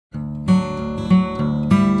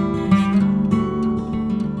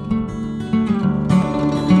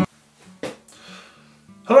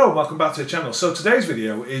Hello and welcome back to the channel. So today's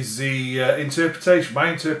video is the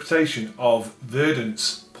my interpretation of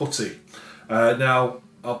Verdant's Putty. Now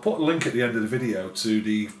I'll put a link at the end of the video to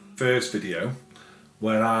the first video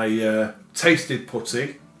where I tasted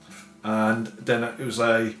putty, and then it was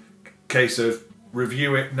a case of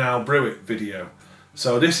review it now brew it video.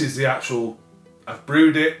 So this is the actual, I've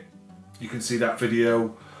brewed it. You can see that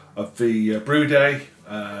video of the brew day,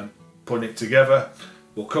 putting it together.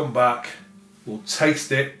 We'll come back, we'll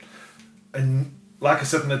taste it, and like I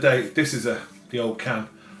said in the day, this is the old can.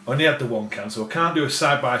 I only had the one can, so I can't do a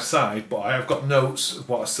side by side, but I have got notes of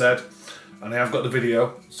what I said, and I have got the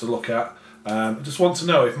video to look at. I just want to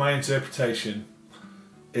know if my interpretation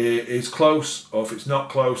is close, or if it's not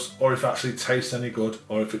close, or if it actually tastes any good,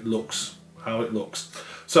 or if it looks how it looks.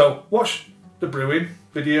 So watch the brewing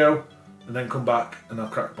video, and then come back and I'll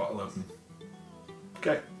crack the bottle open.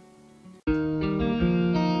 Okay.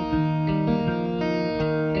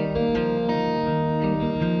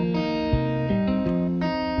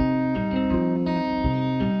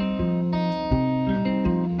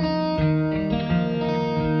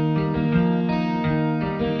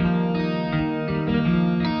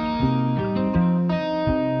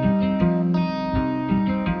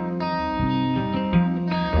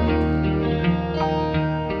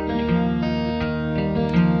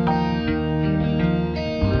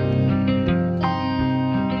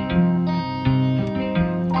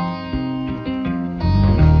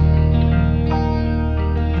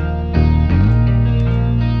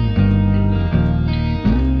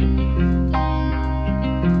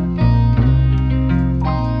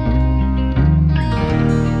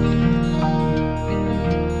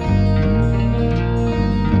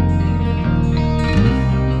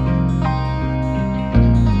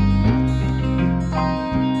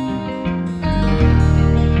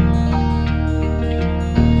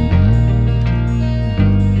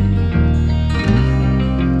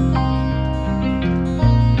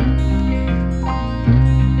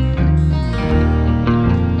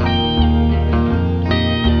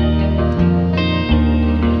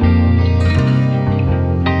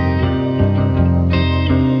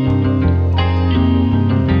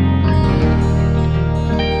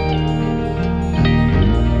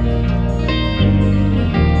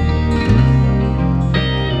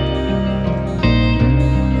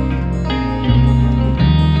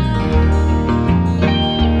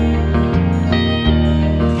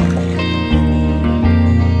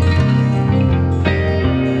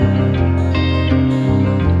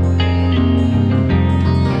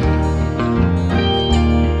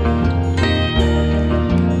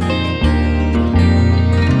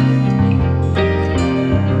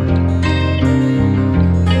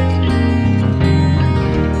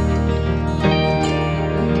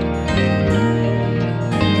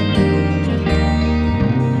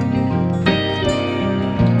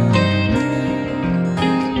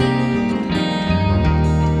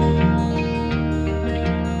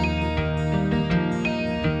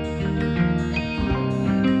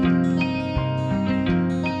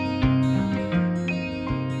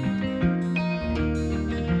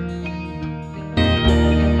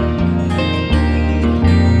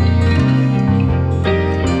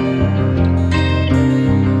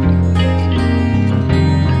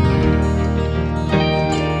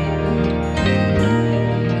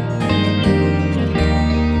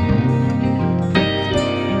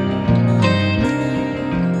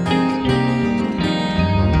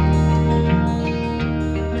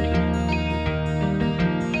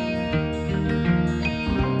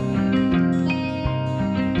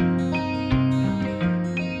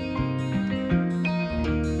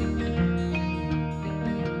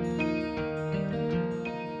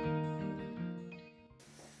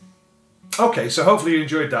 Okay, so hopefully you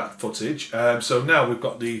enjoyed that footage. So now we've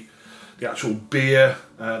got the actual beer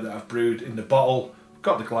that I've brewed in the bottle. We've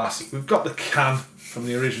got the glass, we've got the can from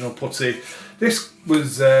the original putty. This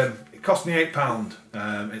was, it cost me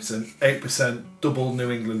 £8. It's an 8% double New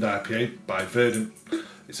England IPA by Verdant.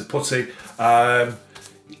 It's a putty.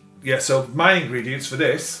 Yeah, so my ingredients for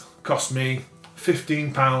this cost me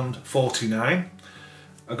 £15.49.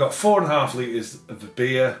 I got 4.5 litres of the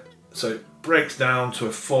beer, so it breaks down to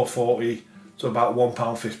a 440 to about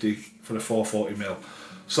 £1.50 for the 440ml.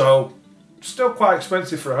 So still quite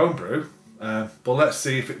expensive for a homebrew, but let's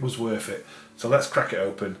see if it was worth it. So let's crack it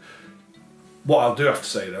open. What I'll do have to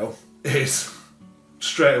say though is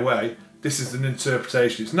straight away, this is an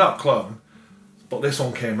interpretation. It's not a clone, but this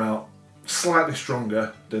one came out slightly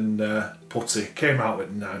stronger than putty. Came out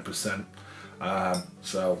with 9%.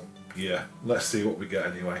 So yeah, let's see what we get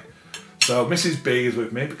anyway. So Mrs. B is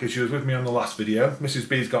with me because she was with me on the last video. Mrs.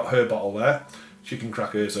 B's got her bottle there. she can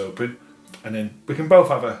crack hers open, and then we can both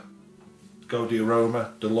have a go the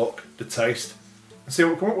aroma, the look, the taste, and see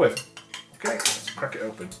what we come up with. Okay, let's crack it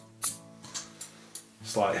open.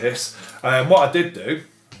 Slight hiss. What I did do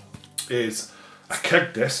is I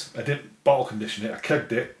kegged this. I didn't bottle condition it. I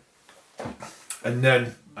kegged it, and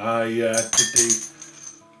then I did the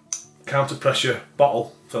counter pressure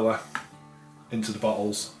bottle filler into the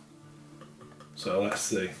bottles. So let's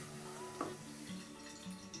see.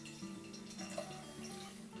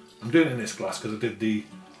 I'm doing it in this glass because I did the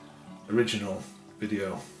original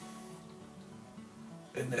video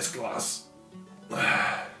in this glass.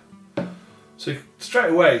 So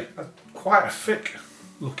straight away, quite a thick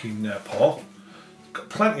looking pour. Got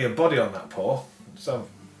plenty of body on that pour. So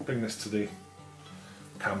bring this to the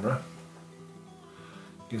camera.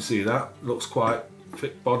 You can see that looks quite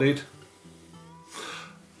thick bodied.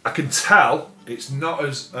 I can tell it's not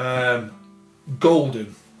as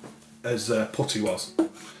golden as putty was,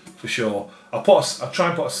 for sure. I'll try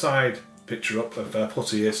and put a side picture up of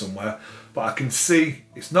putty here somewhere, but I can see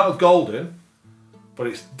it's not golden, but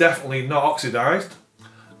it's definitely not oxidised,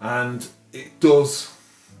 and it does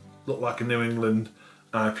look like a New England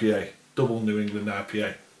IPA, double New England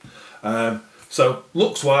IPA. So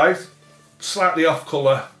looks wise, slightly off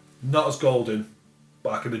colour, not as golden,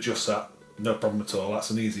 but I can adjust that, no problem at all. That's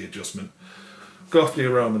an easy adjustment. Go off the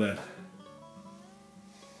aroma then.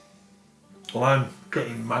 Well, I'm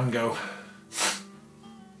getting mango.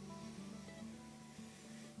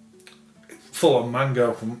 Full on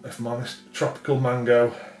mango, if I'm honest. Tropical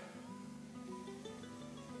mango.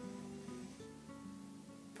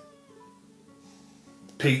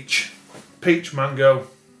 Peach. Peach, mango,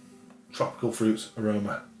 tropical fruits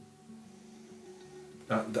aroma.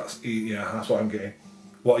 That's what I'm getting.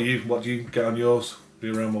 What do you get on yours,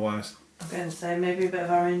 the aroma wise? I'm going to say maybe a bit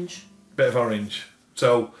of orange. Bit of orange.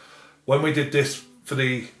 So when we did this for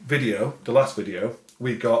the video, the last video,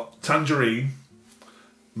 we got tangerine,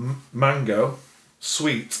 mango,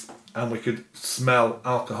 sweet, and we could smell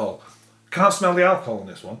alcohol. Can't smell the alcohol in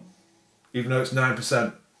this one, even though it's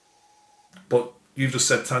 9%. But you've just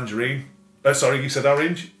said tangerine. Sorry, you said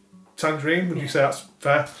orange. Tangerine, would you say that's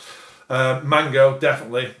fair? Mango,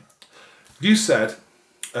 definitely. You said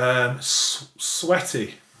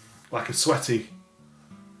sweaty, like a sweaty,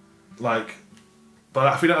 like, but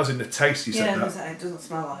I think that was in the taste you said that. Yeah, it doesn't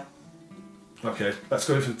smell like. Okay, let's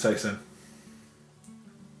go for the taste then.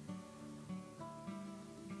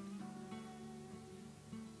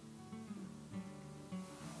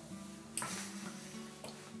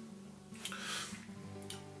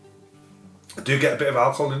 I do get a bit of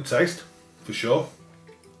alcohol in the taste, for sure.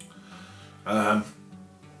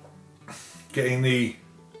 Getting the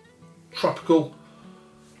tropical,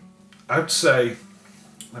 I'd say,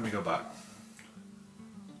 let me go back.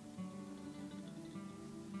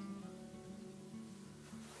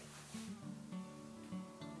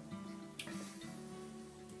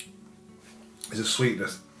 It's a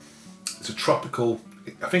sweetness. It's a tropical,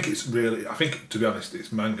 I think to be honest,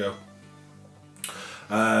 it's mango.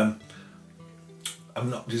 I'm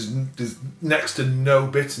not, there's next to no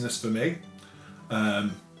bitterness for me.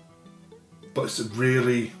 But it's a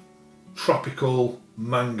really tropical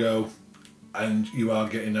mango, and you are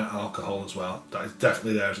getting that alcohol as well. That is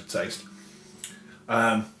definitely there as a taste.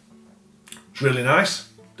 It's really nice.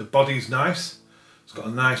 The body's nice. It's got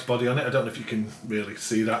a nice body on it. I don't know if you can really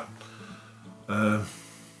see that. You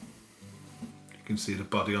can see the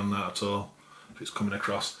body on that at all, if it's coming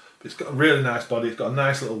across. But it's got a really nice body. It's got a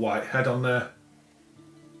nice little white head on there.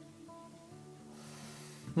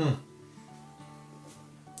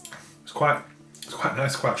 It's quite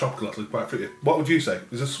nice, quite tropical actually, quite fruity. What would you say?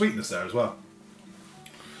 There's a sweetness there as well.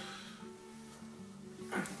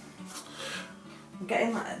 I'm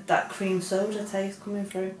getting that cream soda taste coming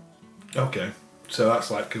through. Okay, so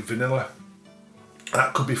that's like a vanilla.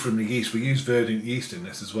 That could be from the yeast. We use Verdant yeast in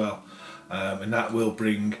this as well, and that will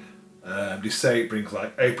bring. They say it brings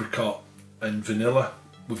like apricot and vanilla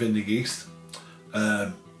within the yeast.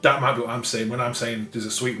 That might be what I'm saying. When I'm saying there's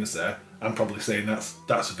a sweetness there, I'm probably saying that's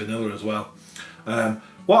a vanilla as well.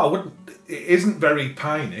 What I wouldn't, it isn't very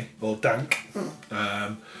piney or dank.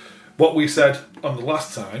 What we said on the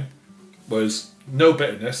last time was no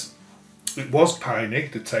bitterness. It was piney,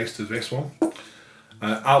 the taste of this one.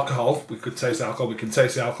 Alcohol, we could taste alcohol. We can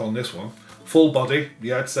taste the alcohol in this one. Full body,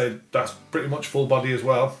 yeah, I'd say that's pretty much full body as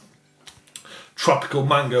well. Tropical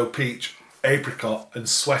mango, peach, apricot, and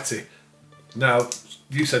sweaty. Now,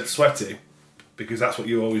 you said sweaty because that's what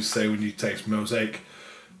you always say when you taste mosaic.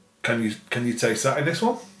 Can you taste that in this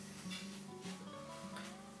one?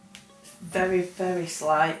 Very, very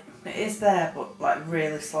slight. It is there, but like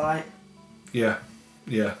really slight. Yeah,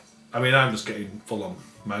 yeah. I mean, I'm just getting full on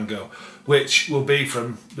mango, which will be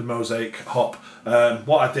from the Mosaic hop.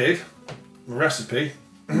 What I did, recipe.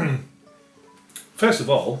 First of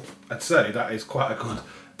all, I'd say that is quite a good.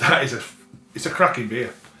 It's a cracking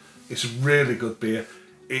beer. It's a really good beer.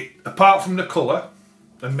 It, apart from the colour,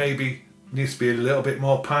 and maybe needs to be a little bit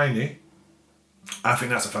more piney, I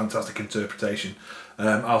think that's a fantastic interpretation.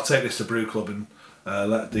 I'll take this to Brew Club and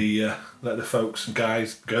let the folks,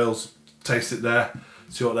 guys, girls taste it there,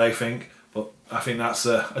 see what they think. But I think that's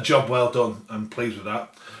a job well done. I'm pleased with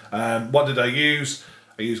that. What did I use?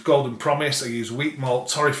 I used Golden Promise. I used wheat malt,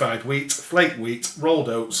 torrefied wheat, flake wheat, rolled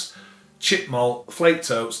oats, chip malt,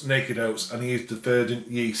 flaked oats, naked oats, and I used the Verdant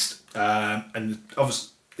yeast. And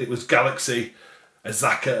obviously it was Galaxy,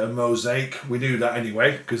 Azaka and Mosaic. We knew that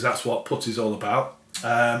anyway, because that's what putty's all about.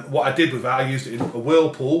 What I did with that, I used it in a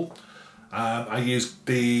whirlpool. I used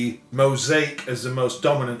the Mosaic as the most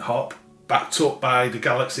dominant hop, backed up by the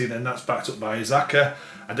Galaxy, and then that's backed up by Azaka.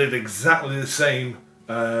 I did exactly the same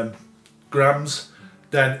grams,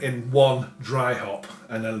 then in one dry hop,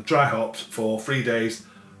 and then dry hopped for 3 days,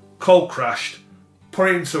 cold crashed, put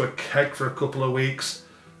it into a keg for a couple of weeks,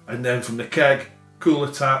 and then from the keg,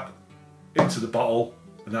 cooler tap, into the bottle,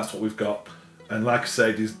 and that's what we've got. And like I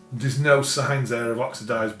say, there's no signs there of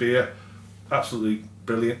oxidised beer. Absolutely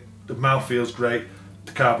brilliant. The mouth feels great,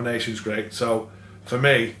 the carbonation's great. So for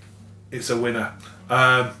me, it's a winner.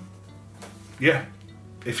 Yeah,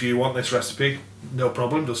 if you want this recipe, no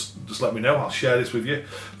problem, just let me know. I'll share this with you.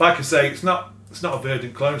 Like I say, it's not a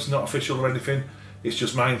Verdant clone, it's not official or anything. It's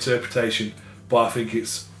just my interpretation, but I think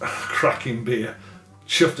it's a cracking beer.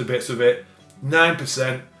 Chuffed to bits with it.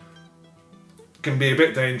 9%. Can be a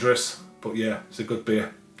bit dangerous, but yeah, it's a good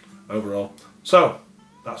beer overall. So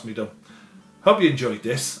that's me done. Hope you enjoyed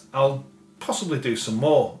this. I'll possibly do some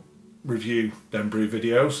more review then brew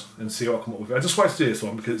videos and see what I come up with. I just wanted to do this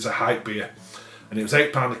one because it's a hype beer and it was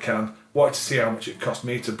 £8 a can. Wanted to see how much it cost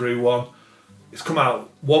me to brew one. It's come out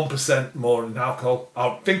 1% more in alcohol.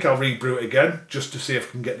 I think I'll rebrew it again just to see if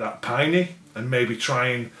I can get that piney and maybe try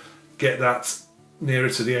and get that nearer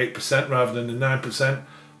to the 8% rather than the 9%.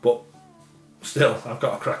 But still, I've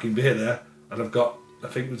got a cracking beer there, and I've got, I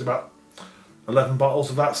think there's about 11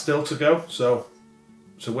 bottles of that still to go, so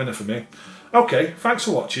it's a winner for me. Okay, thanks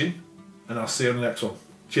for watching, and I'll see you on the next one.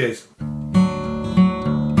 Cheers.